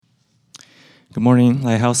Good morning,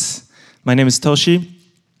 Lighthouse. My name is Toshi.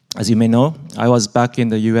 As you may know, I was back in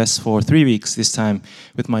the US for 3 weeks this time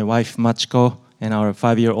with my wife Machiko and our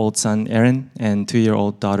 5-year-old son Aaron and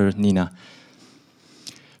 2-year-old daughter Nina.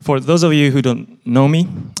 For those of you who don't know me,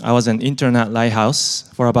 I was an intern at Lighthouse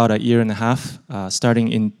for about a year and a half, starting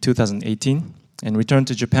in 2018, and returned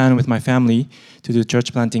to Japan with my family to do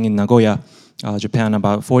church planting in Nagoya, Japan,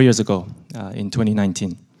 about 4 years ago in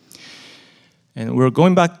 2019. And we're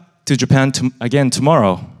going back to Japan again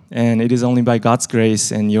tomorrow, and it is only by God's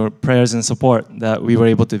grace and your prayers and support that we were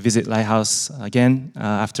able to visit Lighthouse again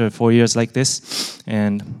after 4 years like this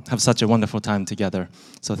and have such a wonderful time together.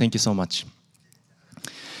 So thank you so much.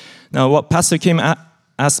 Now, what Pastor Kim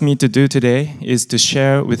asked me to do today is to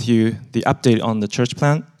share with you the update on the church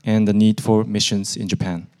plant and the need for missions in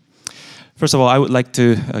Japan. First of all, I would like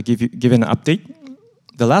to give an update.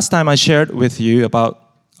 The last time I shared with you about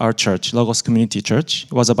our church, Logos Community Church,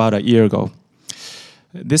 was about a year ago.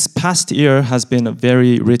 This past year has been a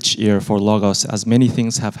very rich year for Logos, as many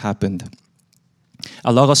things have happened.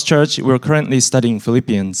 At Logos Church, we're currently studying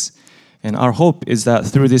Philippians, and our hope is that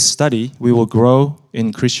through this study, we will grow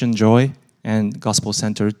in Christian joy and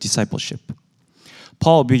gospel-centered discipleship.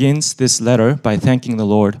 Paul begins this letter by thanking the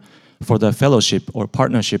Lord for the fellowship or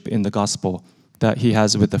partnership in the gospel that he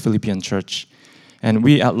has with the Philippian church. And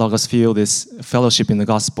we at Logos feel this fellowship in the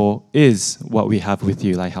gospel is what we have with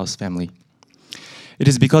you, Lighthouse family. It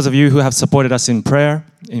is because of you who have supported us in prayer,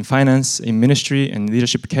 in finance, in ministry, and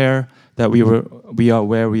leadership care that we are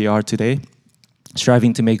where we are today,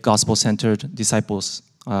 striving to make gospel-centered disciples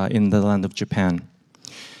in the land of Japan.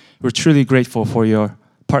 We're truly grateful for your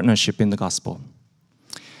partnership in the gospel.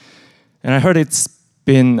 And I heard it's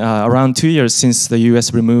been around 2 years since the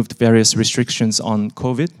US removed various restrictions on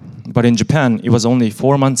COVID, but in Japan, it was only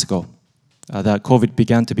 4 months ago that COVID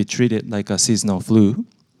began to be treated like a seasonal flu.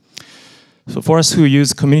 So for us who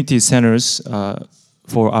use community centers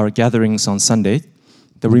for our gatherings on Sunday,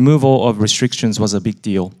 the removal of restrictions was a big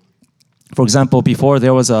deal. For example, before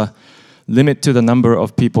there was a limit to the number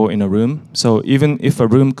of people in a room, so even if a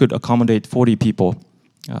room could accommodate 40 people,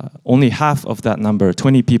 only half of that number,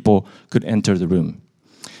 20 people, could enter the room.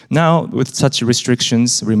 Now, with such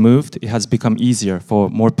restrictions removed, it has become easier for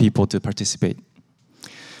more people to participate.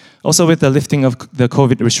 Also, with the lifting of the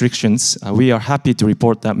COVID restrictions, we are happy to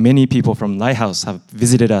report that many people from Lighthouse have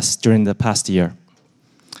visited us during the past year.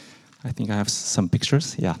 I think I have some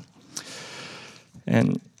pictures, yeah.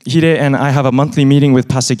 And Hide and I have a monthly meeting with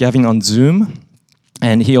Pastor Gavin on Zoom,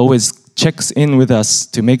 and he always checks in with us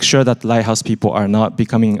to make sure that Lighthouse people are not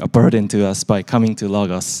becoming a burden to us by coming to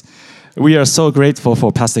Logos. We are so grateful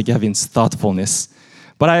for Pastor Gavin's thoughtfulness.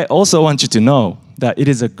 But I also want you to know that it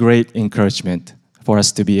is a great encouragement for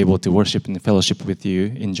us to be able to worship and fellowship with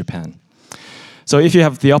you in Japan. So if you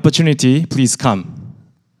have the opportunity, please come.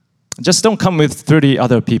 Just don't come with 30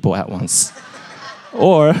 other people at once.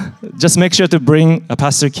 Or just make sure to bring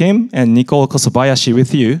Pastor Kim and Nicole Kosobayashi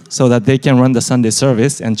with you so that they can run the Sunday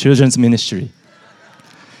service and children's ministry.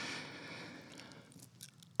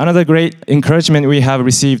 Another great encouragement we have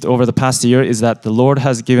received over the past year is that the Lord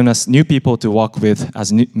has given us new people to walk with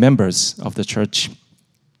as new members of the church.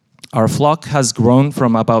 Our flock has grown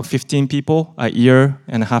from about 15 people a year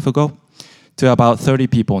and a half ago to about 30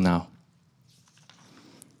 people now.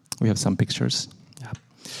 We have some pictures. Yeah.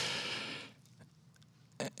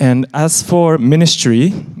 And as for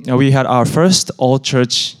ministry, we had our first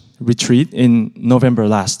all-church retreat in November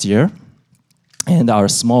last year. And our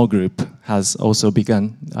small group has also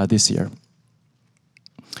begun this year.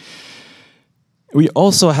 We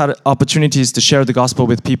also had opportunities to share the gospel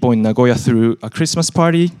with people in Nagoya through a Christmas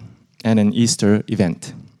party and an Easter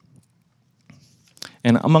event.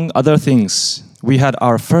 And among other things, we had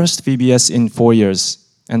our first VBS in 4 years,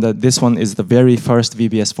 and this one is the very first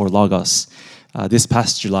VBS for Logos this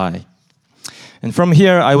past July. And from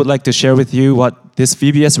here, I would like to share with you what this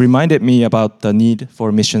VBS reminded me about the need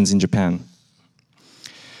for missions in Japan.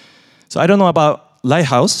 So I don't know about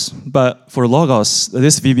Lighthouse, but for Logos,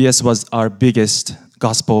 this VBS was our biggest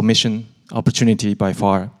gospel mission opportunity by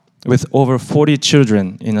far, with over 40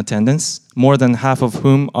 children in attendance, more than half of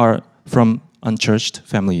whom are from unchurched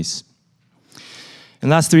families.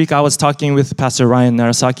 And last week, I was talking with Pastor Ryan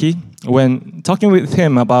Narasaki. When talking with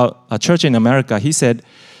him about a church in America, he said,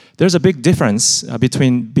 there's a big difference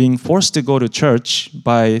between being forced to go to church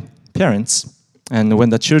by parents and when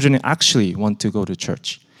the children actually want to go to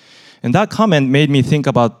church. And that comment made me think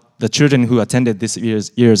about the children who attended this year's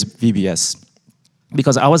VBS.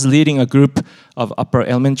 Because I was leading a group of upper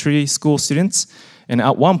elementary school students, and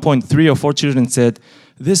at one point, 3 or 4 children said,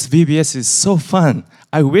 "This VBS is so fun.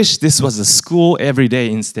 I wish this was a school every day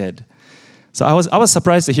instead." So I was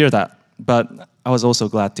surprised to hear that, but I was also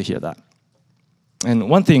glad to hear that. And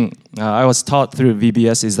one thing I was taught through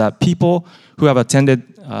VBS is that people who have attended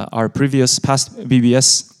our past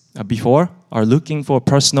VBS before are looking for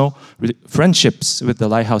personal friendships with the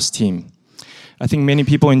Lighthouse team. I think many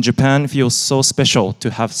people in Japan feel so special to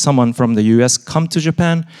have someone from the US come to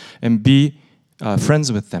Japan and be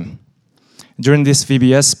friends with them. During this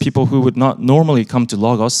VBS, people who would not normally come to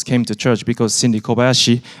Logos came to church because Cindy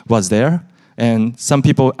Kobayashi was there. And some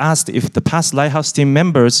people asked if the past Lighthouse team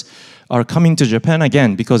members are coming to Japan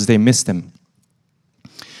again because they missed them.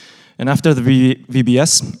 And after the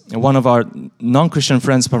VBS, one of our non-Christian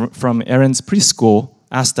friends from Aaron's preschool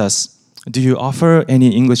asked us, "Do you offer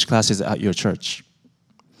any English classes at your church?"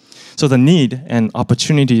 So the need and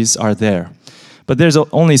opportunities are there. But there's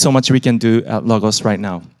only so much we can do at Logos right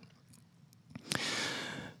now.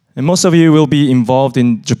 And most of you will be involved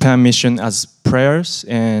in Japan mission as prayers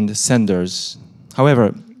and senders.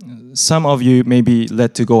 However, some of you may be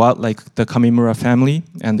led to go out like the Kamimura family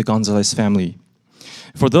and the Gonzalez family.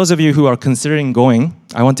 For those of you who are considering going,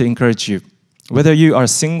 I want to encourage you. Whether you are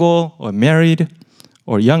single or married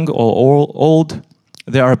or young or old,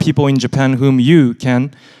 there are people in Japan whom you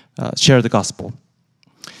can share the gospel.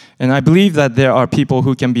 And I believe that there are people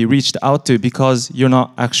who can be reached out to because you're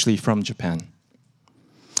not actually from Japan.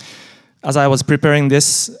 As I was preparing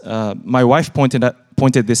this, my wife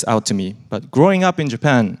pointed this out to me. But growing up in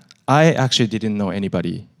Japan, I actually didn't know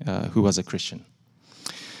anybody who was a Christian.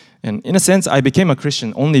 And in a sense, I became a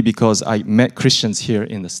Christian only because I met Christians here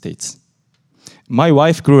in the States. My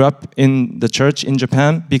wife grew up in the church in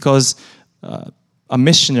Japan because a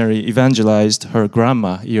missionary evangelized her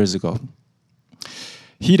grandma years ago.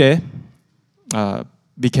 Hide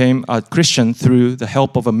became a Christian through the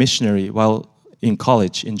help of a missionary while in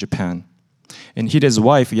college in Japan. And Hide's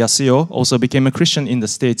wife, Yasuo, also became a Christian in the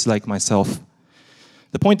States like myself.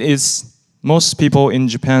 The point is, most people in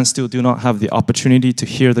Japan still do not have the opportunity to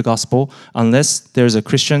hear the gospel unless there's a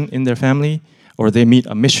Christian in their family, or they meet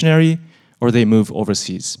a missionary, or they move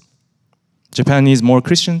overseas. Japan needs more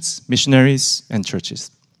Christians, missionaries, and churches.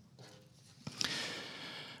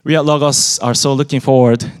 We at Logos are so looking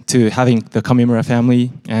forward to having the Kamimura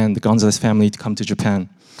family and the Gonzalez family to come to Japan.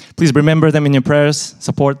 Please remember them in your prayers,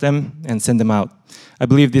 support them, and send them out. I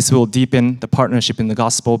believe this will deepen the partnership in the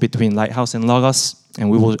gospel between Lighthouse and Logos, and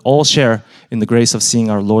we will all share in the grace of seeing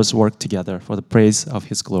our Lord's work together for the praise of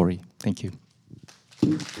His glory. Thank you.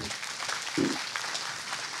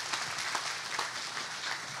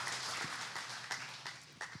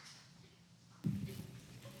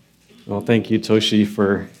 Well, thank you, Toshi,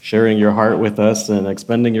 for sharing your heart with us and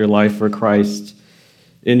expending your life for Christ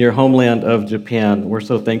in your homeland of Japan. We're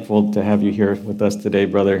so thankful to have you here with us today,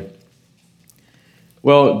 brother.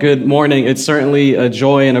 Well, good morning. It's certainly a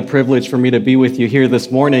joy and a privilege for me to be with you here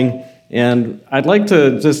this morning. And I'd like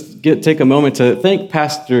to just take a moment to thank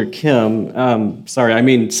Pastor Kim,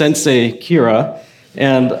 Sensei Kira,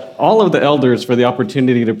 and all of the elders for the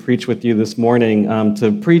opportunity to preach with you this morning,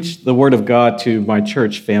 to preach the Word of God to my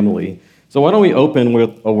church family. So why don't we open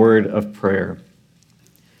with a word of prayer?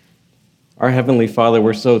 Our Heavenly Father,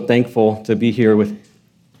 we're so thankful to be here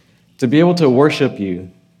to be able to worship you,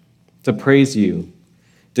 to praise you,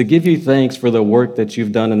 to give you thanks for the work that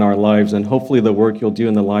you've done in our lives, and hopefully the work you'll do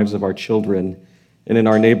in the lives of our children and in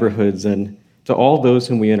our neighborhoods and to all those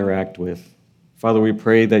whom we interact with. Father, we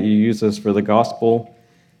pray that you use us for the gospel,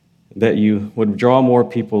 that you would draw more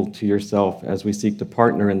people to yourself as we seek to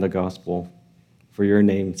partner in the gospel for your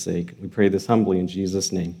name's sake. We pray this humbly in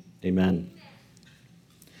Jesus' name. Amen.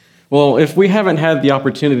 Well, if we haven't had the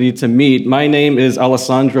opportunity to meet, my name is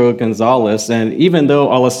Alessandro Gonzalez, and even though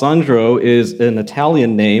Alessandro is an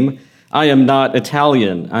Italian name, I am not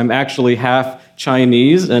Italian. I'm actually half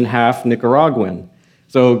Chinese and half Nicaraguan.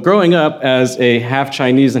 So growing up as a half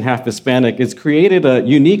Chinese and half Hispanic, it's created a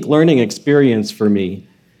unique learning experience for me.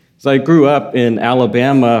 So I grew up in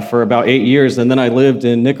Alabama for about 8 years, and then I lived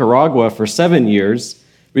in Nicaragua for 7 years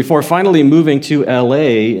before finally moving to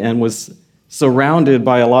LA and was surrounded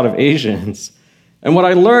by a lot of Asians. And what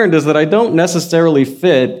I learned is that I don't necessarily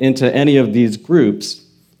fit into any of these groups.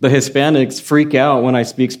 The Hispanics freak out when I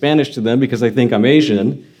speak Spanish to them because they think I'm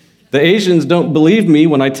Asian. The Asians don't believe me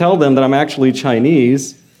when I tell them that I'm actually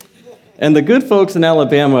Chinese. And the good folks in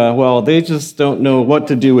Alabama, well, they just don't know what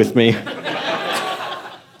to do with me.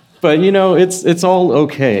 But it's all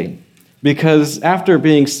okay. Because after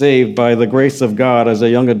being saved by the grace of God as a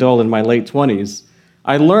young adult in my late 20s,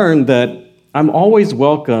 I learned that I'm always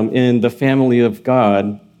welcome in the family of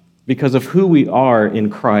God because of who we are in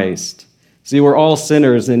Christ. See, we're all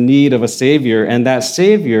sinners in need of a Savior, and that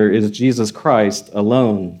Savior is Jesus Christ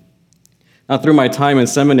alone. Through my time in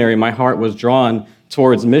seminary, my heart was drawn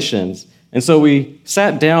towards missions. And so we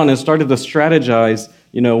sat down and started to strategize,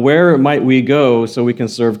 where might we go so we can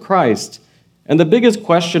serve Christ? And the biggest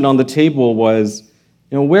question on the table was,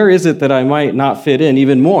 where is it that I might not fit in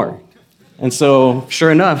even more? And so,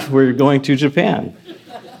 sure enough, we're going to Japan.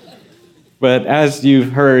 But as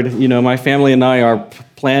you've heard, my family and I are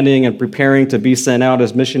planning and preparing to be sent out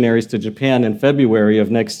as missionaries to Japan in February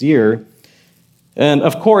of next year. And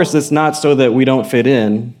of course, it's not so that we don't fit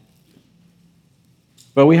in,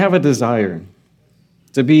 but we have a desire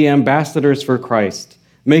to be ambassadors for Christ,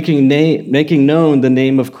 making known the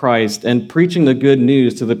name of Christ and preaching the good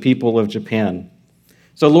news to the people of Japan.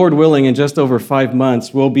 So Lord willing, in just over 5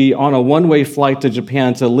 months, we'll be on a one-way flight to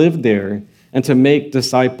Japan to live there and to make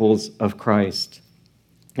disciples of Christ.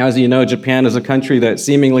 As you know, Japan is a country that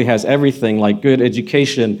seemingly has everything like good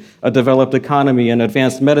education, a developed economy, and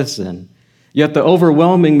advanced medicine. Yet the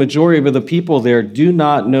overwhelming majority of the people there do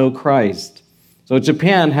not know Christ. So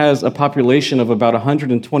Japan has a population of about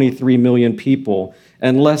 123 million people,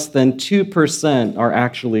 and less than 2% are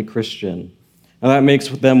actually Christian. Now that makes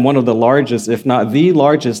them one of the largest, if not the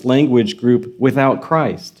largest, language group without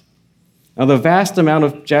Christ. Now the vast amount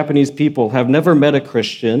of Japanese people have never met a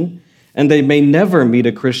Christian, and they may never meet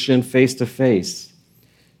a Christian face to face.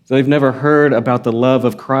 So they've never heard about the love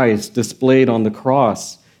of Christ displayed on the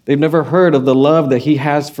cross. They've never heard of the love that he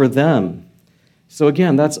has for them. So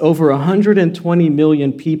again, that's over 120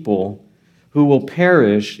 million people who will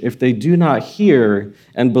perish if they do not hear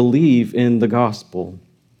and believe in the gospel.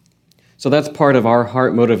 So that's part of our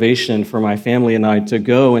heart motivation for my family and I to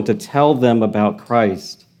go and to tell them about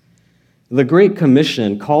Christ. The Great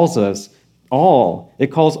Commission calls us all. It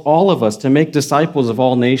calls all of us to make disciples of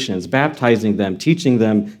all nations, baptizing them, teaching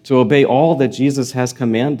them to obey all that Jesus has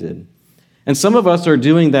commanded. And some of us are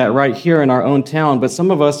doing that right here in our own town, but some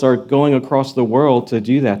of us are going across the world to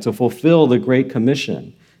do that, to fulfill the Great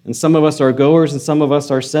Commission. And some of us are goers and some of us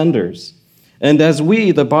are senders. And as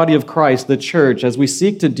we, the body of Christ, the church, as we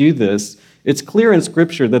seek to do this, it's clear in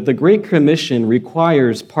Scripture that the Great Commission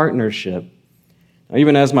requires partnership. Now,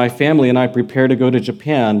 even as my family and I prepare to go to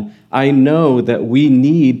Japan, I know that we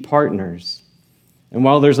need partners. And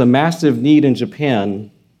while there's a massive need in Japan,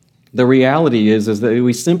 the reality is that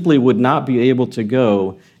we simply would not be able to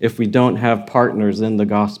go if we don't have partners in the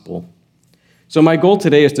gospel. So my goal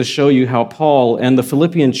today is to show you how Paul and the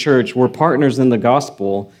Philippian church were partners in the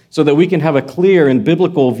gospel so that we can have a clear and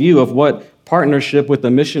biblical view of what partnership with a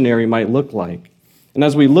missionary might look like. And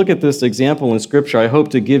as we look at this example in Scripture, I hope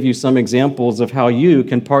to give you some examples of how you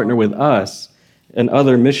can partner with us and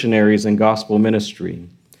other missionaries in gospel ministry.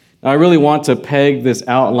 Now, I really want to peg this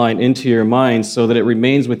outline into your mind so that it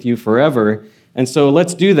remains with you forever. And so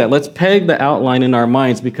let's do that. Let's peg the outline in our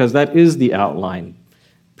minds because that is the outline.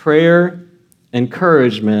 Prayer,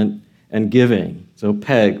 encouragement, and giving. So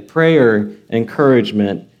peg, prayer,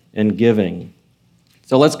 encouragement, and giving.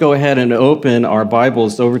 So let's go ahead and open our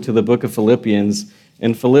Bibles over to the book of Philippians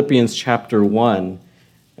in Philippians chapter 1.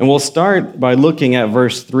 And we'll start by looking at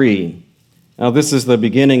verse 3. Now, this is the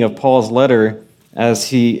beginning of Paul's letter. As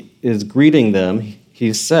he is greeting them,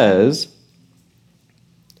 he says,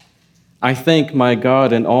 I thank my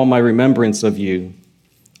God in all my remembrance of you,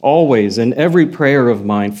 always in every prayer of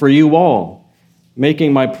mine, for you all,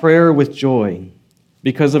 making my prayer with joy,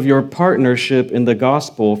 because of your partnership in the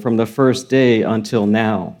gospel from the first day until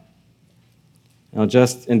now. Now,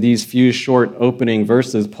 just in these few short opening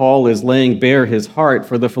verses, Paul is laying bare his heart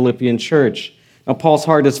for the Philippian church. Now, Paul's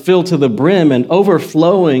heart is filled to the brim and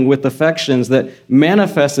overflowing with affections that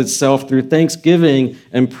manifests itself through thanksgiving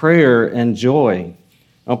and prayer and joy.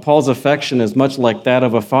 Now, Paul's affection is much like that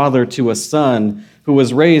of a father to a son who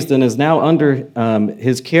was raised and is now under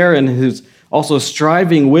his care and who's also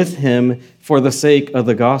striving with him for the sake of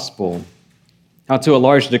the gospel. Now, to a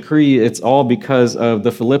large degree, it's all because of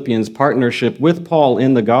the Philippians' partnership with Paul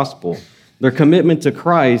in the gospel, their commitment to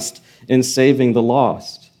Christ in saving the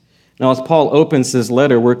lost. Now, as Paul opens his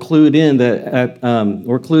letter, we're clued in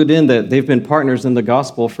that they've been partners in the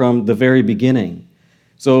gospel from the very beginning.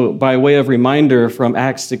 So, by way of reminder from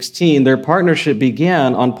Acts 16, their partnership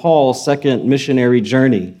began on Paul's second missionary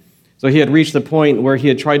journey. So he had reached the point where he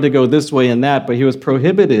had tried to go this way and that, but he was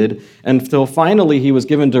prohibited until finally he was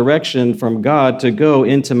given direction from God to go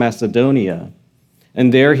into Macedonia.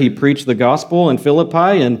 And there he preached the gospel in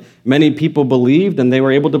Philippi, and many people believed, and they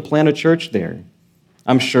were able to plant a church there.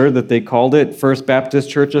 I'm sure that they called it First Baptist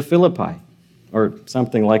Church of Philippi, or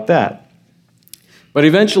something like that. But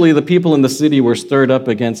eventually the people in the city were stirred up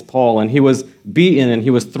against Paul, and he was beaten and he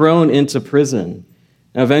was thrown into prison.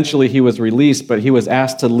 Now, eventually he was released, but he was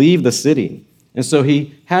asked to leave the city. And so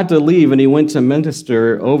he had to leave, and he went to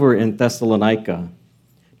minister over in Thessalonica.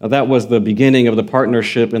 Now, that was the beginning of the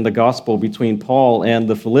partnership in the gospel between Paul and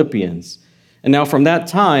the Philippians. And now from that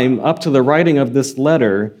time up to the writing of this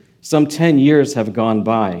letter, some 10 years have gone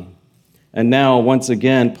by. And now, once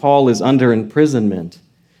again, Paul is under imprisonment,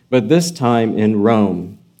 but this time in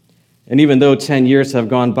Rome. And even though 10 years have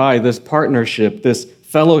gone by, this partnership, this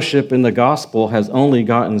fellowship in the gospel has only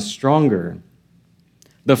gotten stronger.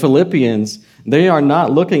 The Philippians, they are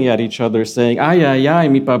not looking at each other saying, ay, ay, ay,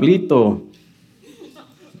 mi Pablito.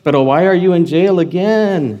 Pero why are you in jail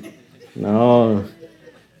again? No.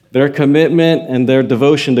 Their commitment and their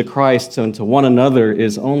devotion to Christ and to one another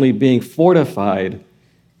is only being fortified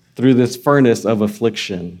through this furnace of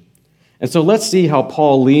affliction. And so let's see how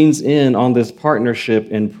Paul leans in on this partnership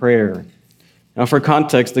in prayer. Now, for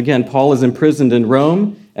context, again, Paul is imprisoned in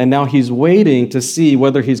Rome, and now he's waiting to see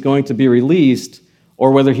whether he's going to be released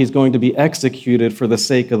or whether he's going to be executed for the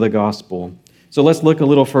sake of the gospel. So let's look a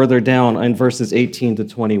little further down in verses 18 to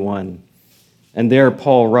 21. And there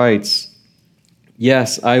Paul writes,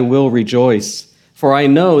 "Yes, I will rejoice, for I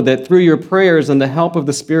know that through your prayers and the help of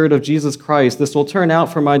the Spirit of Jesus Christ, this will turn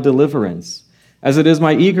out for my deliverance, as it is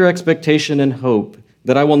my eager expectation and hope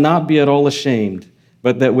that I will not be at all ashamed,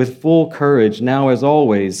 but that with full courage, now as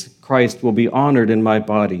always, Christ will be honored in my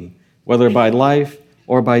body, whether by life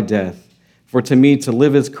or by death. For to me to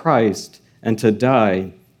live is Christ, and to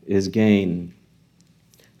die is gain."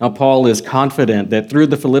 Now, Paul is confident that through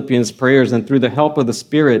the Philippians' prayers and through the help of the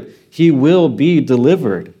Spirit, he will be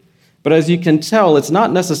delivered. But as you can tell, it's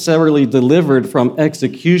not necessarily delivered from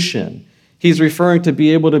execution. He's referring to be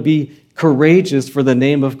able to be courageous for the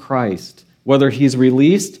name of Christ, whether he's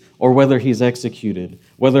released or whether he's executed,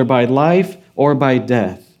 whether by life or by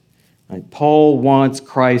death. Right? Paul wants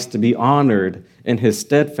Christ to be honored in his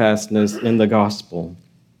steadfastness in the gospel.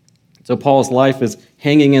 So Paul's life is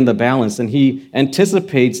hanging in the balance, and he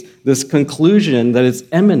anticipates this conclusion that is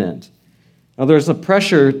imminent. Now, there's a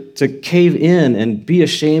pressure to cave in and be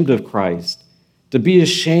ashamed of Christ, to be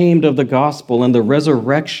ashamed of the gospel and the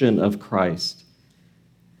resurrection of Christ.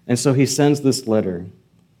 And so he sends this letter.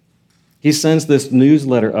 He sends this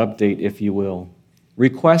newsletter update, if you will,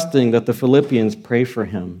 requesting that the Philippians pray for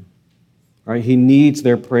him. Right? He needs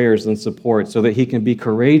their prayers and support so that he can be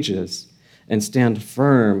courageous and stand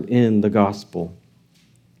firm in the gospel.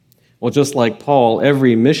 Well, just like Paul,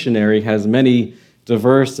 every missionary has many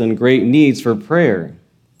diverse and great needs for prayer.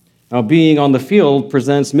 Now, being on the field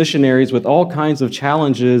presents missionaries with all kinds of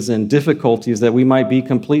challenges and difficulties that we might be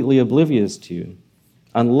completely oblivious to,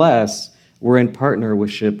 unless we're in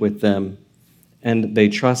partnership with them and they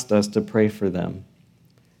trust us to pray for them.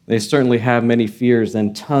 They certainly have many fears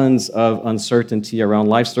and tons of uncertainty around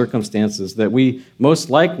life circumstances that we most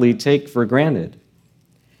likely take for granted.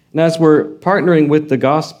 And as we're partnering with the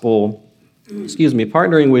gospel,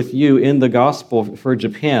 partnering with you in the gospel for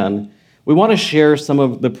Japan, we want to share some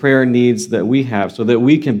of the prayer needs that we have so that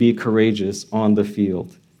we can be courageous on the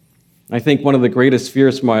field. I think one of the greatest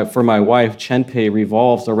fears for my wife, Chenpei,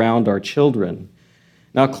 revolves around our children.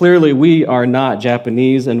 Now, clearly, we are not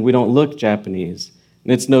Japanese and we don't look Japanese.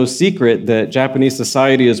 And it's no secret that Japanese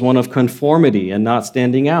society is one of conformity and not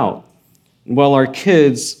standing out. Well, our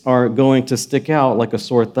kids are going to stick out like a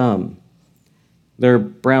sore thumb. They're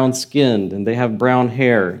brown-skinned and they have brown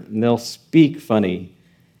hair and they'll speak funny.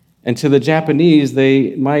 And to the Japanese,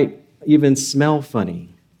 they might even smell funny,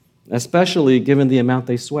 especially given the amount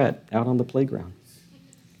they sweat out on the playground.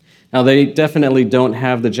 Now, they definitely don't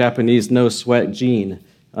have the Japanese no-sweat gene.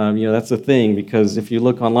 That's a thing, because if you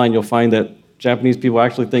look online, you'll find that Japanese people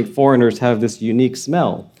actually think foreigners have this unique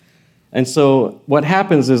smell. And so what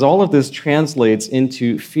happens is all of this translates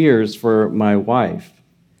into fears for my wife.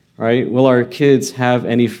 Right? Will our kids have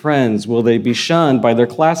any friends? Will they be shunned by their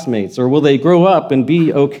classmates? Or will they grow up and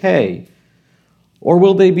be okay? Or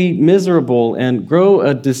will they be miserable and grow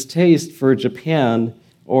a distaste for Japan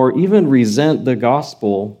or even resent the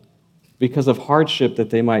gospel because of hardship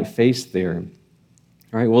that they might face there?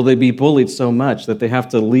 Right? Will they be bullied so much that they have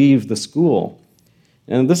to leave the school?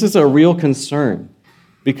 And this is a real concern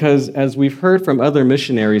because, as we've heard from other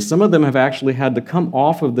missionaries, some of them have actually had to come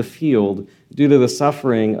off of the field due to the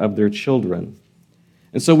suffering of their children.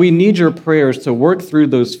 And so we need your prayers to work through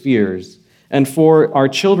those fears and for our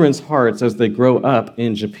children's hearts as they grow up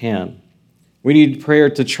in Japan. We need prayer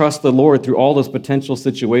to trust the Lord through all those potential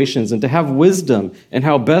situations and to have wisdom in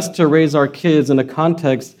how best to raise our kids in a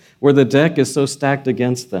context where the deck is so stacked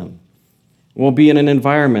against them. We'll be in an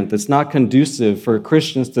environment that's not conducive for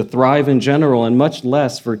Christians to thrive in general and much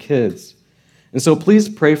less for kids. And so please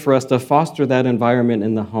pray for us to foster that environment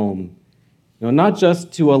in the home. Not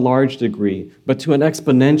just to a large degree, but to an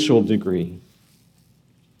exponential degree,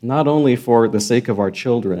 not only for the sake of our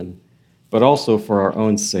children, but also for our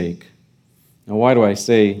own sake. Now, why do I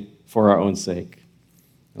say for our own sake?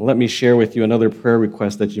 Now, let me share with you another prayer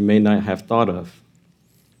request that you may not have thought of.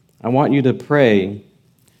 I want you to pray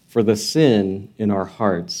for the sin in our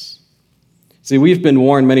hearts. See, we've been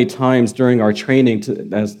warned many times during our training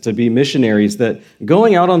to be missionaries that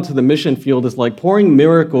going out onto the mission field is like pouring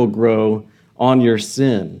Miracle-Gro on your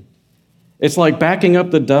sin. It's like backing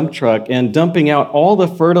up the dump truck and dumping out all the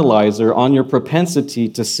fertilizer on your propensity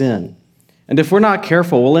to sin. And if we're not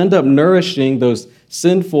careful, we'll end up nourishing those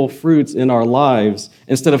sinful fruits in our lives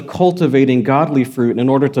instead of cultivating godly fruit in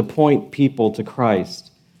order to point people to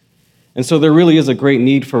Christ. And so there really is a great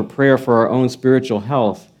need for prayer for our own spiritual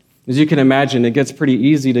health. As you can imagine, it gets pretty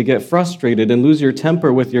easy to get frustrated and lose your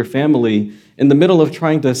temper with your family in the middle of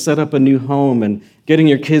trying to set up a new home and getting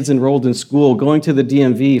your kids enrolled in school, going to the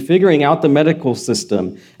DMV, figuring out the medical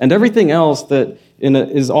system, and everything else that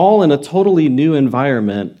is all in a totally new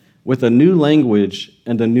environment with a new language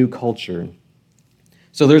and a new culture.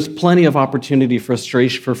 So there's plenty of opportunity for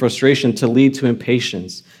frustration to lead to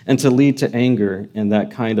impatience and to lead to anger in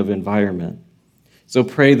that kind of environment. So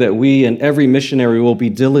pray that we and every missionary will be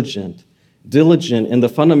diligent in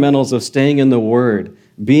the fundamentals of staying in the Word,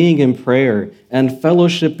 being in prayer, and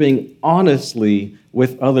fellowshipping honestly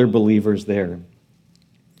with other believers there.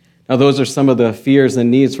 Now, those are some of the fears and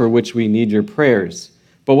needs for which we need your prayers.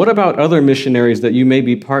 But what about other missionaries that you may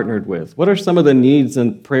be partnered with? What are some of the needs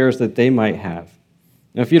and prayers that they might have?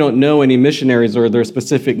 Now, if you don't know any missionaries or their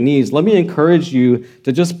specific needs, let me encourage you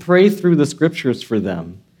to just pray through the scriptures for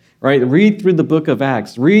them. Right? Read through the book of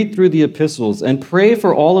Acts, read through the epistles, and pray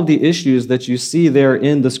for all of the issues that you see there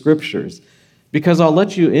in the scriptures. Because I'll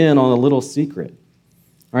let you in on a little secret.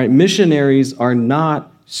 All right? Missionaries are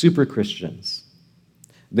not super Christians.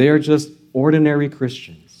 They are just ordinary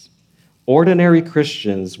Christians. Ordinary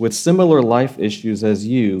Christians with similar life issues as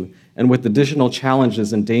you and with additional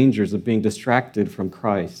challenges and dangers of being distracted from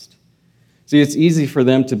Christ. See, it's easy for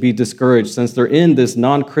them to be discouraged since they're in this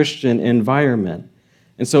non-Christian environment.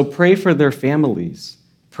 And so pray for their families,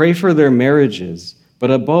 pray for their marriages,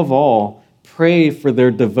 but above all, pray for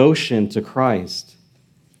their devotion to Christ.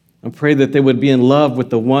 And pray that they would be in love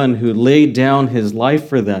with the one who laid down his life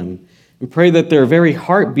for them. And pray that their very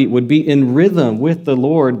heartbeat would be in rhythm with the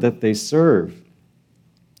Lord that they serve.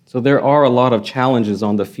 So there are a lot of challenges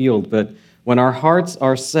on the field, but when our hearts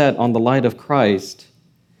are set on the light of Christ,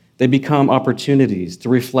 they become opportunities to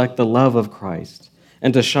reflect the love of Christ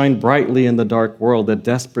and to shine brightly in the dark world that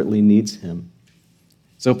desperately needs him.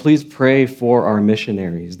 So please pray for our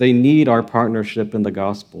missionaries. They need our partnership in the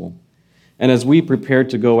gospel. And as we prepare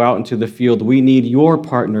to go out into the field, we need your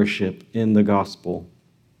partnership in the gospel.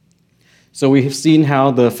 So we have seen how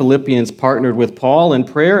the Philippians partnered with Paul in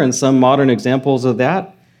prayer and some modern examples of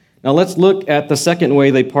that. Now let's look at the second way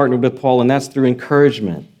they partnered with Paul, and that's through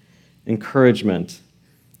encouragement. Encouragement.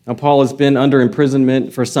 Now, Paul has been under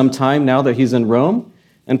imprisonment for some time now that he's in Rome,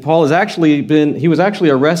 and Paul was actually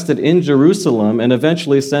arrested in Jerusalem and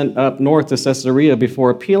eventually sent up north to Caesarea before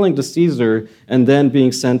appealing to Caesar and then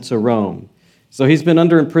being sent to Rome. So he's been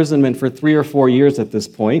under imprisonment for 3 or 4 years at this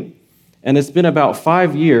point, and it's been about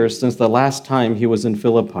 5 years since the last time he was in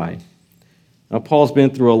Philippi. Now, Paul's been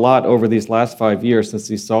through a lot over these last 5 years since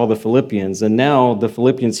he saw the Philippians, and now the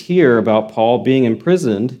Philippians hear about Paul being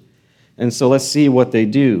imprisoned. And so let's see what they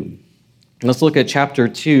do. Let's look at chapter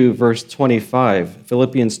 2, verse 25.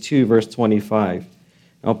 Philippians 2, verse 25.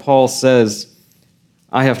 Now, Paul says,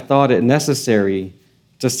 I have thought it necessary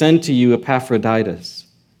to send to you Epaphroditus,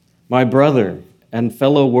 my brother and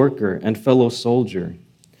fellow worker and fellow soldier,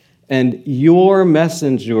 and your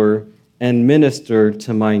messenger and minister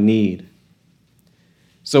to my need.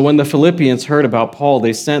 So when the Philippians heard about Paul,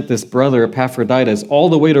 they sent this brother Epaphroditus all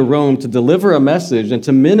the way to Rome to deliver a message and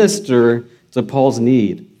to minister to Paul's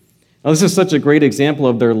need. Now, this is such a great example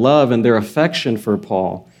of their love and their affection for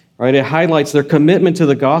Paul, right? It highlights their commitment to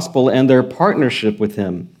the gospel and their partnership with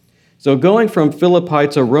him. So going from Philippi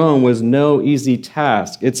to Rome was no easy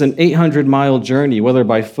task. It's an 800-mile journey, whether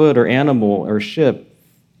by foot or animal or ship.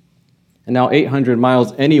 And now 800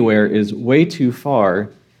 miles anywhere is way too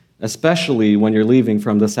far, especially when you're leaving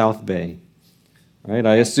from the South Bay. Right?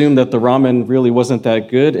 I assume that the ramen really wasn't that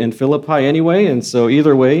good in Philippi anyway, and so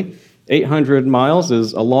either way, 800 miles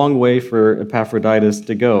is a long way for Epaphroditus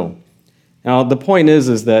to go. Now, the point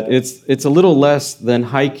is that it's a little less than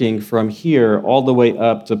hiking from here all the way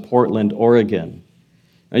up to Portland, Oregon.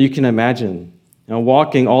 Now, you can imagine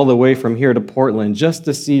walking all the way from here to Portland just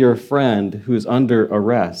to see your friend who's under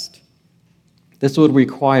arrest. This would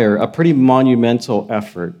require a pretty monumental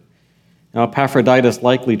effort. Now, Epaphroditus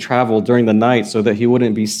likely traveled during the night so that he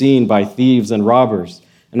wouldn't be seen by thieves and robbers.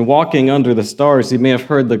 And walking under the stars, he may have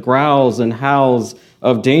heard the growls and howls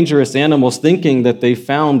of dangerous animals, thinking that they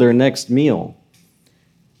found their next meal.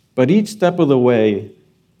 But each step of the way,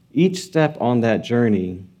 each step on that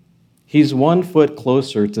journey, he's 1 foot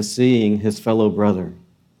closer to seeing his fellow brother,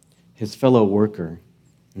 his fellow worker,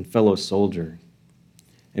 and fellow soldier.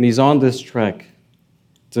 And he's on this trek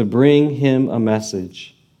to bring him a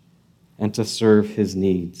message and to serve his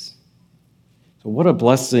needs. So what a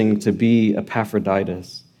blessing to be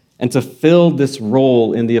Epaphroditus and to fill this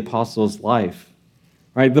role in the apostle's life.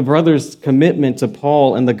 Right? The brother's commitment to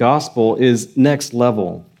Paul and the gospel is next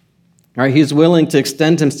level. Right? He's willing to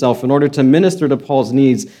extend himself in order to minister to Paul's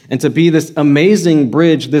needs and to be this amazing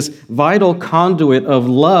bridge, this vital conduit of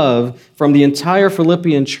love from the entire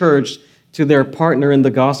Philippian church to their partner in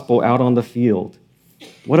the gospel out on the field.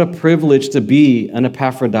 What a privilege to be an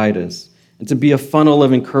Epaphroditus and to be a funnel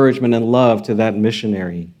of encouragement and love to that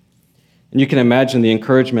missionary. And you can imagine the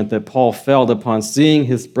encouragement that Paul felt upon seeing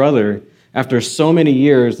his brother after so many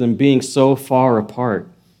years and being so far apart.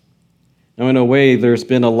 Now, in a way, there's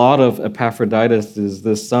been a lot of Epaphroditus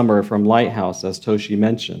this summer from Lighthouse, as Toshi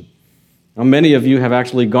mentioned. Now, many of you have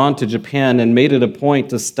actually gone to Japan and made it a point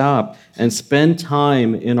to stop and spend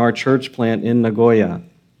time in our church plant in Nagoya.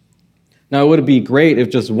 Now, it would be great if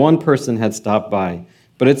just one person had stopped by,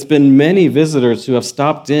 but it's been many visitors who have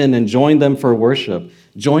stopped in and joined them for worship,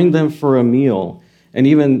 joined them for a meal, and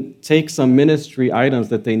even take some ministry items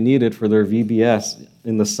that they needed for their VBS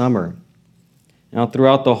in the summer. Now,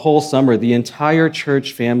 throughout the whole summer, the entire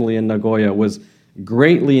church family in Nagoya was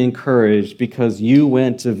greatly encouraged because you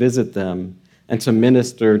went to visit them and to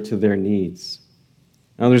minister to their needs.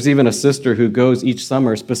 Now, there's even a sister who goes each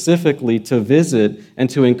summer specifically to visit and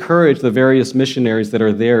to encourage the various missionaries that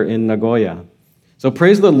are there in Nagoya. So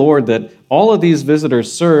praise the Lord that all of these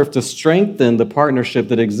visitors serve to strengthen the partnership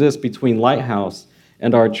that exists between Lighthouse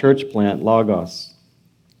and our church plant, Lagos.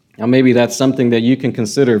 Now, maybe that's something that you can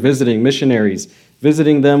consider, visiting missionaries,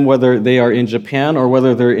 visiting them whether they are in Japan or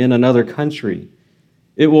whether they're in another country.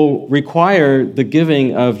 It will require the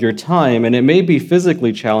giving of your time, and it may be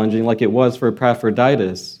physically challenging like it was for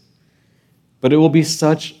Epaphroditus, but it will be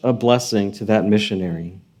such a blessing to that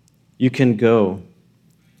missionary. You can go.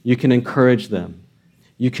 You can encourage them.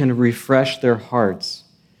 You can refresh their hearts,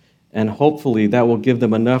 and hopefully that will give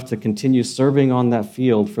them enough to continue serving on that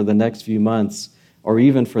field for the next few months or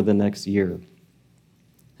even for the next year.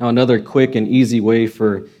 Now, another quick and easy way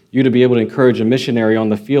for you to be able to encourage a missionary on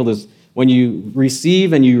the field is when you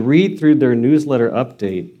receive and you read through their newsletter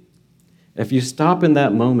update, if you stop in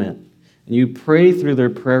that moment and you pray through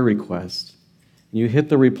their prayer request, you hit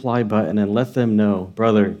the reply button and let them know,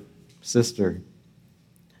 brother, sister,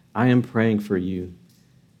 I am praying for you,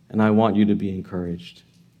 and I want you to be encouraged.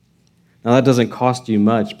 Now, that doesn't cost you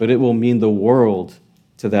much, but it will mean the world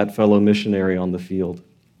to that fellow missionary on the field.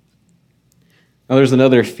 Now, there's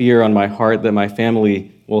another fear on my heart that my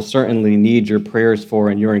family will certainly need your prayers for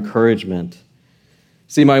and your encouragement.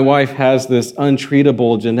 See, my wife has this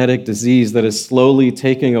untreatable genetic disease that is slowly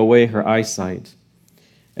taking away her eyesight.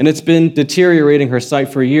 And it's been deteriorating her sight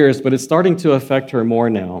for years, but it's starting to affect her more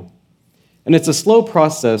now. And it's a slow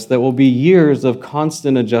process that will be years of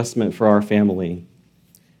constant adjustment for our family.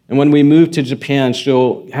 And when we move to Japan,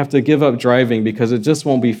 she'll have to give up driving because it just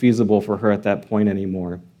won't be feasible for her at that point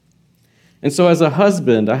anymore. And so as a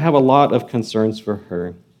husband, I have a lot of concerns for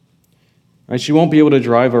her. Right? She won't be able to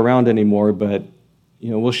drive around anymore, but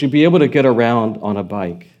will she be able to get around on a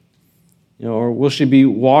bike? Or will she be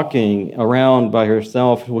walking around by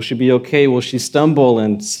herself? Will she be okay? Will she stumble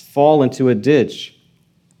and fall into a ditch?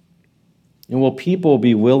 And will people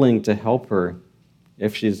be willing to help her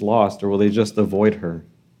if she's lost, or will they just avoid her?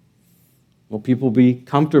 Will people be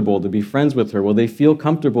comfortable to be friends with her? Will they feel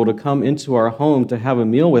comfortable to come into our home to have a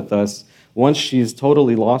meal with us once she's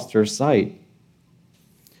totally lost her sight?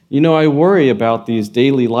 I worry about these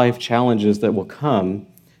daily life challenges that will come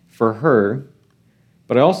for her,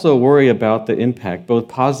 but I also worry about the impact, both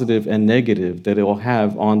positive and negative, that it will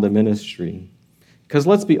have on the ministry. Because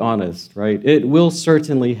let's be honest, right? It will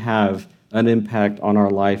certainly have an impact on our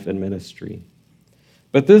life and ministry.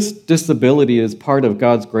 But this disability is part of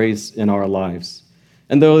God's grace in our lives.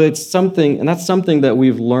 And that's something that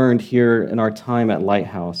we've learned here in our time at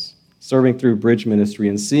Lighthouse, serving through Bridge Ministry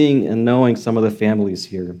and seeing and knowing some of the families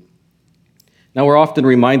here. Now, we're often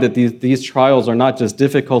reminded these trials are not just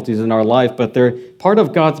difficulties in our life, but they're part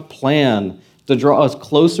of God's plan to draw us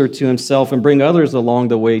closer to himself and bring others along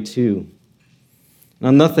the way too.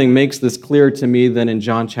 Now, nothing makes this clearer to me than in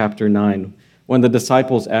John chapter 9, when the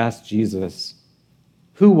disciples asked Jesus,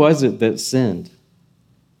 "Who was it that sinned,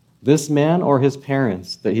 this man or his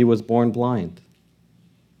parents, that he was born blind?"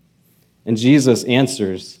 And Jesus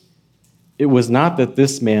answers, "It was not that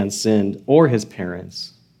this man sinned or his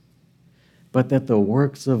parents, but that the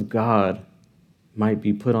works of God might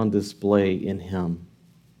be put on display in him."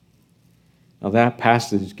 Now that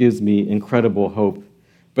passage gives me incredible hope,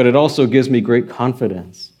 but it also gives me great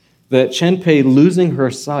confidence that Chenpei losing her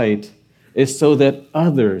sight is so that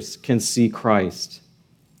others can see Christ.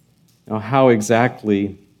 Now, how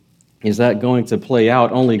exactly is that going to play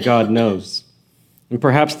out? Only God knows. And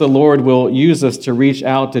perhaps the Lord will use us to reach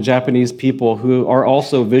out to Japanese people who are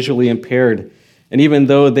also visually impaired. And even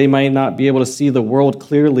though they might not be able to see the world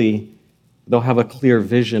clearly, they'll have a clear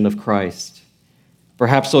vision of Christ.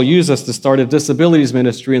 Perhaps He'll use us to start a disabilities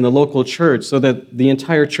ministry in the local church so that the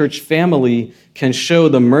entire church family can show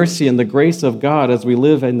the mercy and the grace of God as we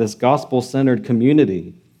live in this gospel-centered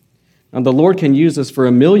community. And the Lord can use us for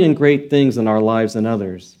a million great things in our lives and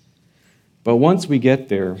others. But once we get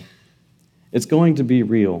there, it's going to be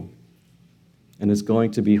real, and it's going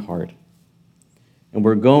to be hard. And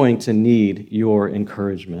we're going to need your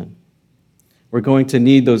encouragement. We're going to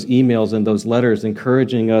need those emails and those letters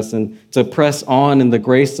encouraging us and to press on in the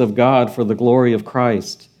grace of God for the glory of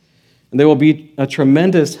Christ. And they will be a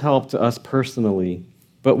tremendous help to us personally,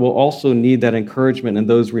 but we'll also need that encouragement and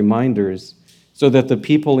those reminders so that the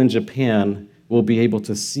people in Japan will be able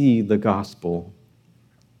to see the gospel.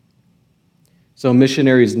 So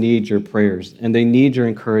missionaries need your prayers, and they need your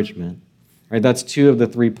encouragement. Right? That's 2 of the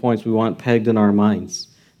 3 points we want pegged in our minds.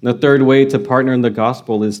 And the third way to partner in the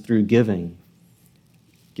gospel is through giving.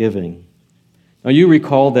 Giving. Now, you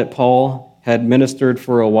recall that Paul had ministered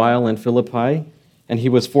for a while in Philippi, and he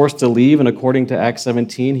was forced to leave, and according to Acts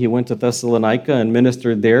 17, he went to Thessalonica and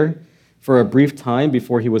ministered there for a brief time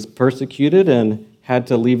before he was persecuted and had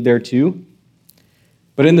to leave there too.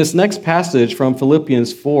 But in this next passage from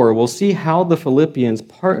Philippians 4, we'll see how the Philippians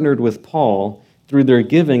partnered with Paul through their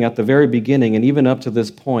giving at the very beginning and even up to this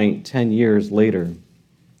point 10 years later.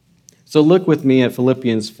 So look with me at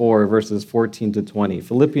Philippians 4, verses 14 to 20.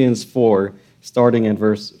 Philippians 4, starting in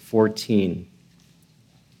verse 14.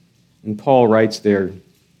 And Paul writes there,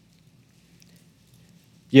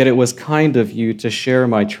 "Yet it was kind of you to share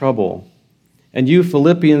my trouble. And you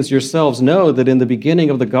Philippians yourselves know that in the beginning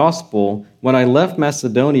of the gospel, when I left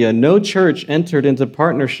Macedonia, no church entered into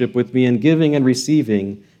partnership with me in giving and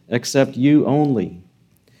receiving, except you only.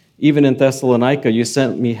 Even in Thessalonica, you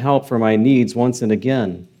sent me help for my needs once and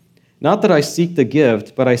again. Not that I seek the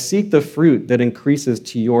gift, but I seek the fruit that increases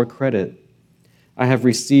to your credit. I have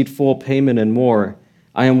received full payment and more.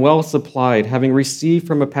 I am well supplied, having received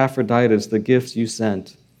from Epaphroditus the gifts you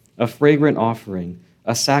sent, a fragrant offering,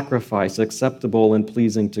 a sacrifice acceptable and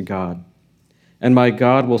pleasing to God. And my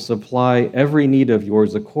God will supply every need of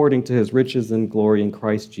yours according to his riches and glory in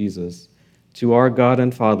Christ Jesus. To our God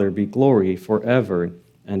and Father be glory forever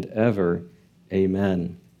and ever.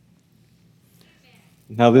 Amen."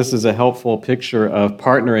 Now, this is a helpful picture of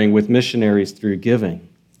partnering with missionaries through giving.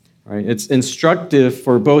 Right? It's instructive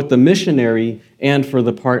for both the missionary and for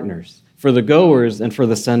the partners, for the goers and for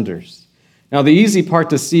the senders. Now, the easy part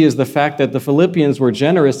to see is the fact that the Philippians were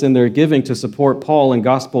generous in their giving to support Paul in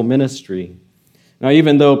gospel ministry. Now,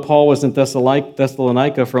 even though Paul was in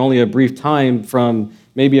Thessalonica for only a brief time, from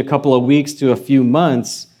maybe a couple of weeks to a few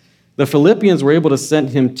months, the Philippians were able to send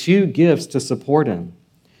him 2 gifts to support him.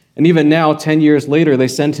 And even now, 10 years later, they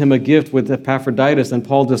sent him a gift with Epaphroditus, and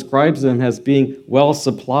Paul describes him as being well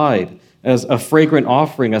supplied, as a fragrant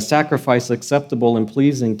offering, a sacrifice acceptable and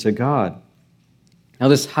pleasing to God. Now,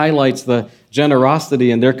 this highlights the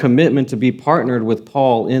generosity and their commitment to be partnered with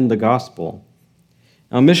Paul in the gospel.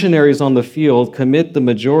 Now, missionaries on the field commit the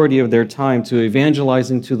majority of their time to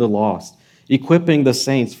evangelizing to the lost, equipping the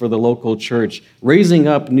saints for the local church, raising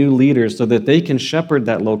up new leaders so that they can shepherd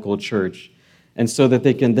that local church, and so that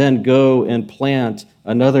they can then go and plant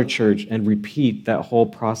another church and repeat that whole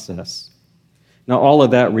process. Now, all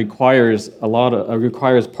of that requires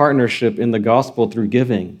partnership in the gospel through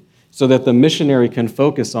giving, so that the missionary can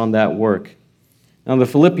focus on that work. Now, the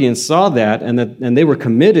Philippians saw that, and they were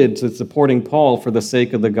committed to supporting Paul for the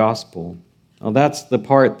sake of the gospel. Now, that's the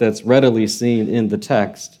part that's readily seen in the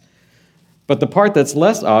text. But the part that's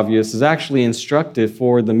less obvious is actually instructive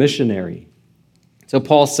for the missionary. So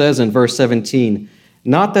Paul says in verse 17,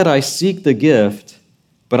 "Not that I seek the gift,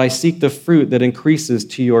 but I seek the fruit that increases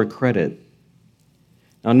to your credit."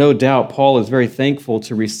 Now, no doubt, Paul is very thankful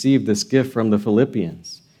to receive this gift from the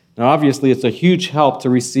Philippians. Now, obviously, it's a huge help to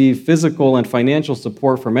receive physical and financial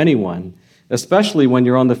support from anyone, especially when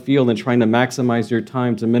you're on the field and trying to maximize your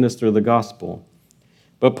time to minister the gospel.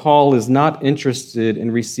 But Paul is not interested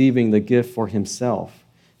in receiving the gift for himself,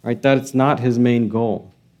 right? That's not his main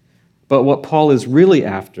goal. But what Paul is really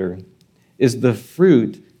after is the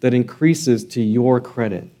fruit that increases to your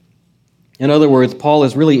credit. In other words, Paul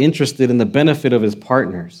is really interested in the benefit of his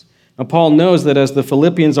partners. Now, Paul knows that as the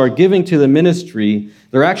Philippians are giving to the ministry,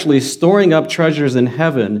 they're actually storing up treasures in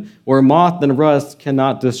heaven where moth and rust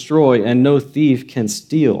cannot destroy and no thief can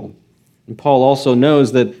steal. And Paul also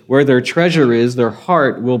knows that where their treasure is, their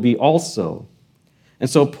heart will be also. And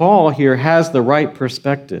so Paul here has the right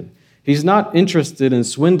perspective. He's not interested in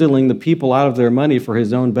swindling the people out of their money for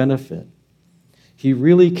his own benefit. He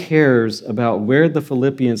really cares about where the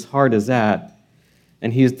Philippians' heart is at,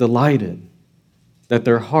 and he is delighted that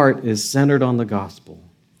their heart is centered on the gospel,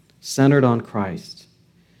 centered on Christ.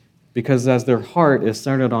 Because as their heart is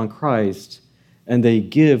centered on Christ and they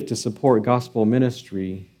give to support gospel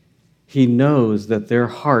ministry, he knows that their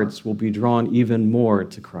hearts will be drawn even more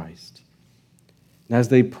to Christ. And as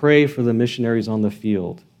they pray for the missionaries on the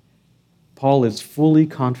field, Paul is fully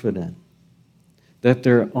confident that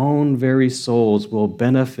their own very souls will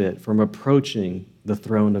benefit from approaching the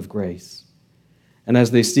throne of grace. And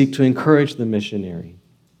as they seek to encourage the missionary,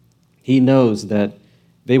 he knows that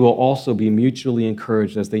they will also be mutually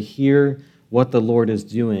encouraged as they hear what the Lord is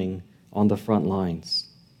doing on the front lines.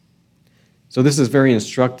 So this is very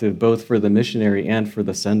instructive both for the missionary and for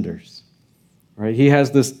the senders. Right? He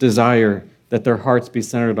has this desire that their hearts be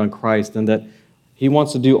centered on Christ and that he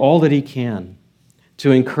wants to do all that he can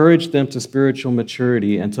to encourage them to spiritual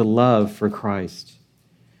maturity and to love for Christ.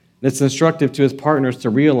 And it's instructive to his partners to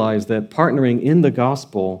realize that partnering in the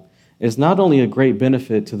gospel is not only a great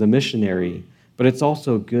benefit to the missionary, but it's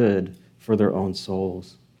also good for their own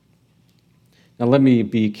souls. Now let me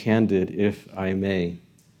be candid, if I may.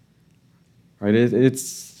 Right?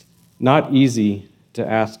 It's not easy to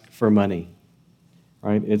ask for money.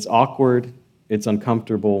 Right? It's awkward, it's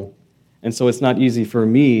uncomfortable, and so it's not easy for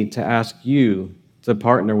me to ask you to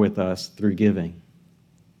partner with us through giving.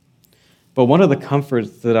 But one of the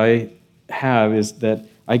comforts that I have is that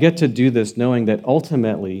I get to do this knowing that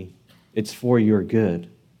ultimately it's for your good.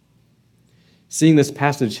 Seeing this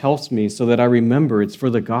passage helps me so that I remember it's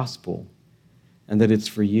for the gospel and that it's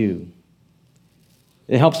for you.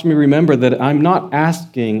 It helps me remember that I'm not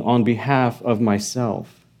asking on behalf of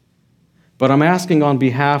myself, but I'm asking on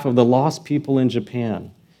behalf of the lost people in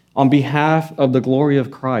Japan, on behalf of the glory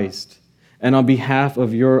of Christ, and on behalf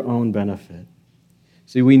of your own benefit.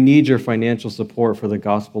 See, we need your financial support for the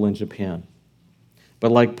gospel in Japan.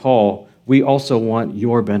 But like Paul, we also want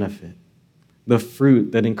your benefit, the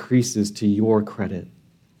fruit that increases to your credit.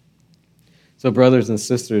 So, brothers and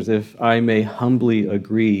sisters, if I may humbly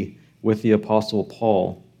agree with the Apostle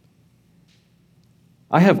Paul,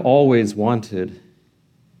 I have always wanted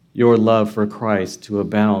your love for Christ to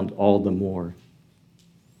abound all the more.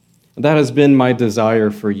 That has been my desire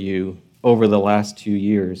for you over the last 2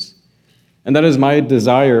 years. And that is my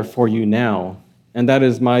desire for you now. And that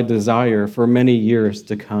is my desire for many years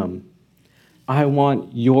to come. I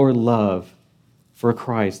want your love for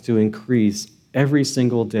Christ to increase every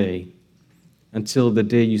single day until the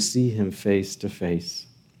day you see him face to face.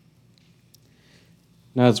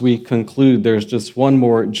 Now, as we conclude, there's just one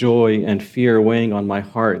more joy and fear weighing on my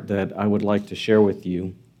heart that I would like to share with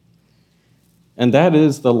you. And that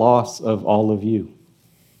is the loss of all of you,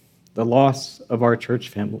 the loss of our church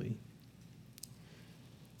family.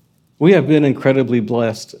 We have been incredibly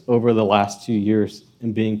blessed over the last 2 years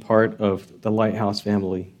in being part of the Lighthouse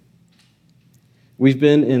family. We've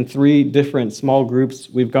been in 3 different small groups.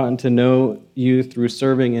 We've gotten to know you through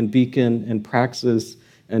serving in Beacon and Praxis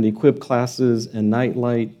and Equip classes and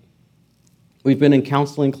Nightlight. We've been in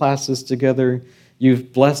counseling classes together.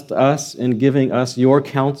 You've blessed us in giving us your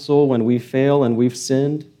counsel when we fail and we've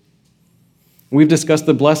sinned. We've discussed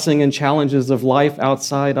the blessing and challenges of life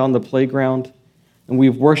outside on the playground, and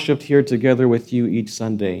we've worshiped here together with you each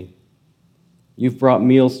Sunday. You've brought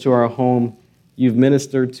meals to our home. You've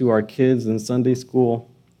ministered to our kids in Sunday school,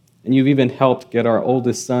 and you've even helped get our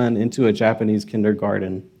oldest son into a Japanese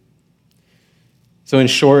kindergarten. So in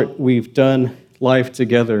short, we've done life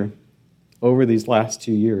together over these last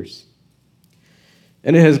 2 years.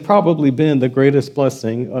 And it has probably been the greatest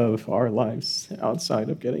blessing of our lives outside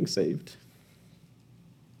of getting saved.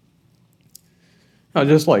 Now,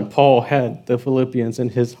 just like Paul had the Philippians in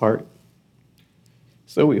his heart,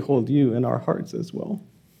 so we hold you in our hearts as well.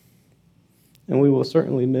 And we will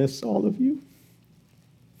certainly miss all of you.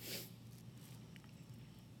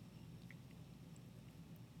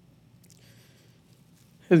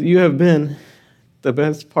 You have been the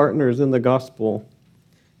best partners in the gospel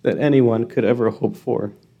that anyone could ever hope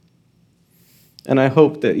for. And I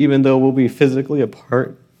hope that even though we'll be physically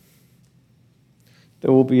apart,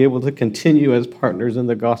 that we'll be able to continue as partners in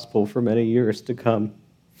the gospel for many years to come,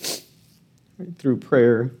 right, through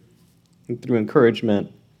prayer and through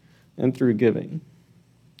encouragement and through giving,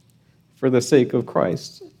 for the sake of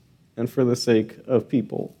Christ and for the sake of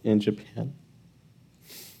people in Japan.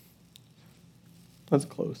 Let's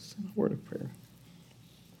close in a word of prayer.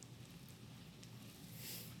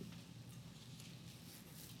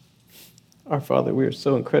 Our Father, we are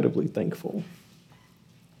so incredibly thankful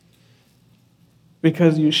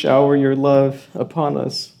because you shower your love upon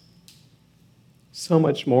us so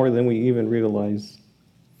much more than we even realize.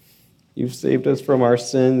 You've saved us from our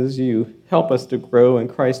sins. You help us to grow in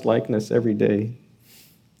Christ-likeness every day.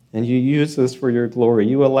 And you use us for your glory.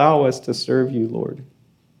 You allow us to serve you, Lord.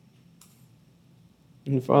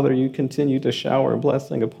 And Father, you continue to shower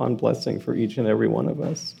blessing upon blessing for each and every one of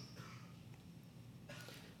us.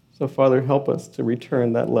 So, Father, help us to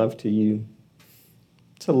return that love to you,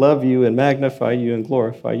 to love you and magnify you and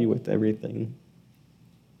glorify you with everything.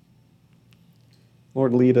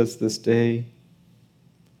 Lord, lead us this day.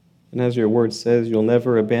 And as your word says, you'll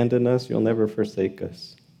never abandon us, you'll never forsake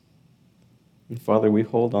us. And Father, we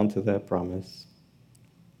hold on to that promise.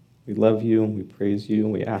 We love you and we praise you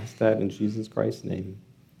and we ask that in Jesus Christ's name.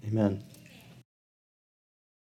 Amen.